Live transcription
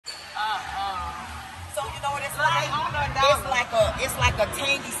It's like a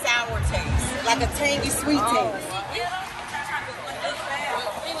tangy sour taste, like a tangy sweet taste.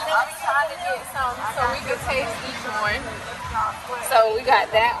 I'm trying to get some so we can taste each one. So we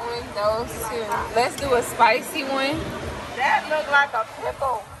got that one, those two. Let's do a spicy one. That look like a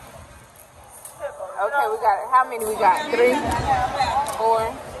pickle. Okay, we got how many we got? 3,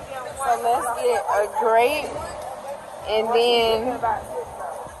 4. So let's get a grape and then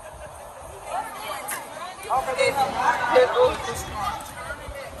pickles.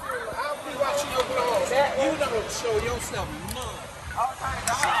 You don't show yourself none.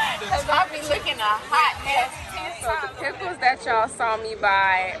 Because I'll be looking a hot mess. So the pickles that y'all saw me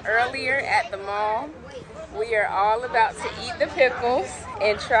buy earlier at the mall, we are all about to eat the pickles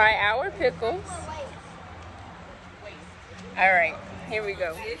and try our pickles. All right, here we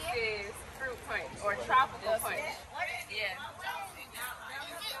go. This is fruit punch or tropical punch. Yeah.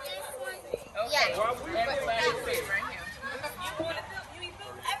 Okay, everybody sit right here.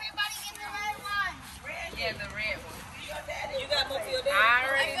 Everybody get the red one. Yeah, the red one. You got more feel there? I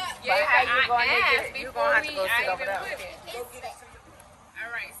already gave how you gonna asked get it? You before gonna have to go sit I over even there. put it. All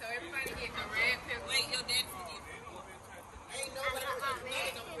right, so everybody get the red pickle. Wait, your daddy forget. Ain't nobody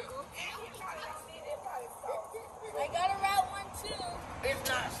I got a red one too. It's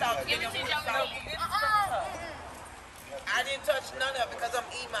not salt. Give it to Joe. I didn't touch none of it because I'm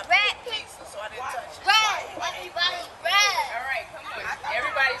eating my Red pizza, so I didn't touch it. Red. Everybody red. All right, come on.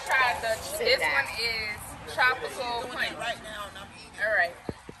 Everybody try this one is tropical I'm doing punch. it right now and I'm eating. All right.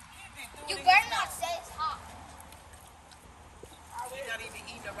 You better not say it's hot. You're not even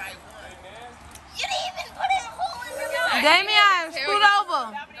eating the right one. You didn't even put it whole in the mouth. Damian, scoot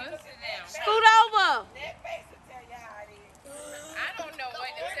over. Go sit down. Scoot over. That face will tell you how it is. I don't know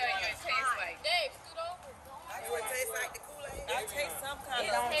what to tell you it tastes like. Dave, scoot over. Do it taste like the Kool-Aid? I taste some kind It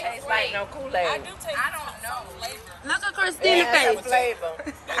of. don't taste like no Kool-Aid. I do taste I don't know. flavor. Look at Christina's face. Flavor.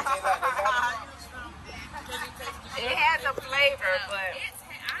 It has a flavor, but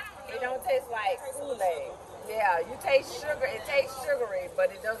it don't taste like Kool-Aid. Yeah, you taste sugar. It tastes sugary,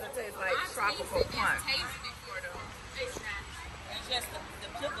 but it doesn't taste like tropical punch.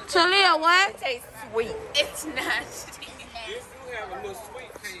 Talia, what? It tastes sweet. It's not. You have a little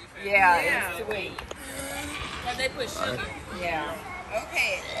sweet taste. Yeah, it's sweet. Because they put sugar. Yeah.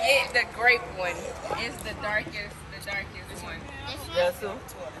 Okay. Get the grape one. It's the darkest one. This one.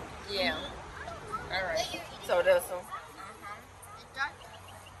 Yeah. All right. So this one.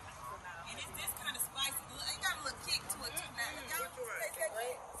 And it's this kind of spicy. It got a little kick to it too. Now, y'all taste that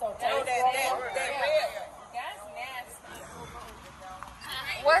grape? So that red. That's nasty.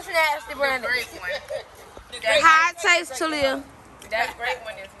 What's nasty, The Brandon? grape one. How it tastes, Talia? That grape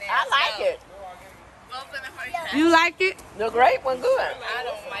one is nasty. I like it. Well, You like it? the grape one good. I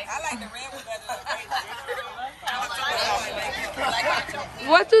don't like I like the red one better than the grape.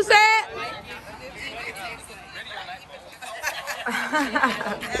 What you said?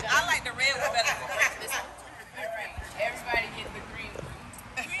 I like the red one better than the grape. Everybody get the green one.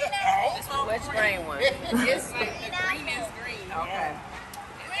 Which green one? It's like the green is green. Okay.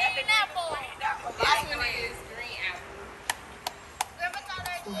 Green apple. This one is green apple. Grandma thought I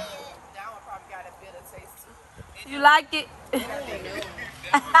did. That one probably got a bitter taste too. You like it?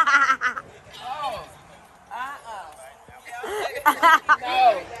 No.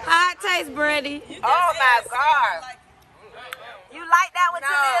 How it tastes, Brady? Oh my God. You like that one, No.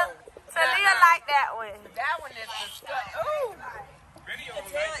 Talia? Talia like that one. That one is disgusting. Ooh.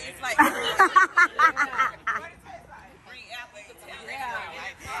 It's like green apple.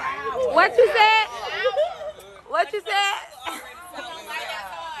 What you said? What you said?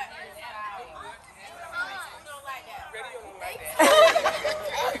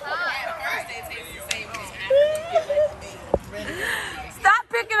 Stop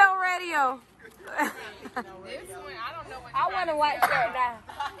picking on radio. This one, I don't know what I want a white shirt now.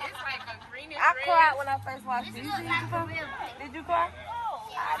 it's like a greenish I red. cried when I first watched it. Did you cry?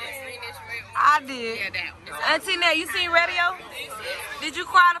 This greenish red one. I did. Yeah, that one. Auntie Nell, you seen radio? Did you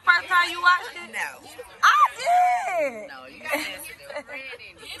cry the first time you watched it? No. I did. No, you got this red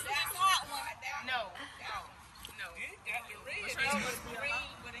in it. This is hot one. No. Green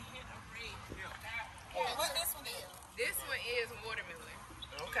with a hint of red. What this one is? This one is watermelon.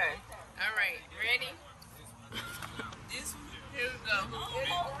 Okay. All right, ready? This one. Here we go.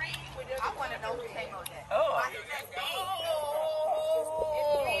 I want to know who came on that. Oh.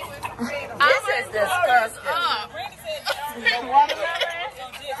 This is disgusting. Brandon said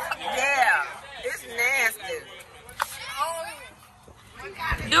Yeah, it's nasty.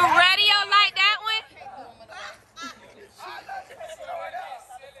 Do radio like that one?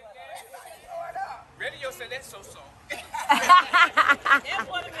 Radio said that's so.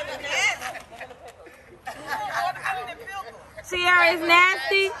 Sierra is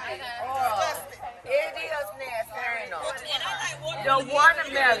nasty. It is nasty, ain't it? The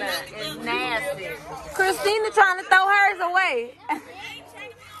watermelon is nasty. Christina trying to throw hers away.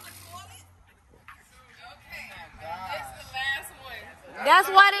 That's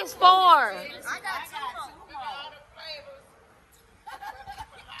what it's for. I got two more.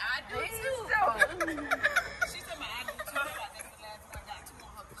 I do too. She told me I do too. That's the last one. I got two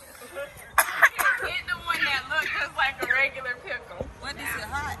on her plate. Get the one that looks just like a regular pickle. What is it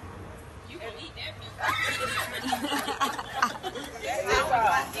hot? You can eat that pickle.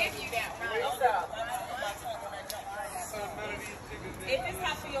 I'll give you that one. If it's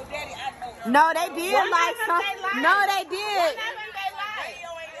hot for your daddy, I know. No, they did like some. No, they did.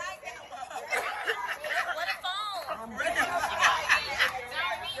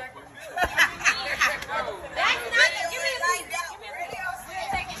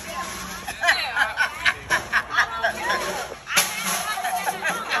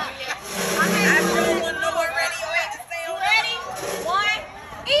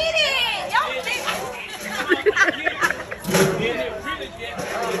 Eat it! Don't think.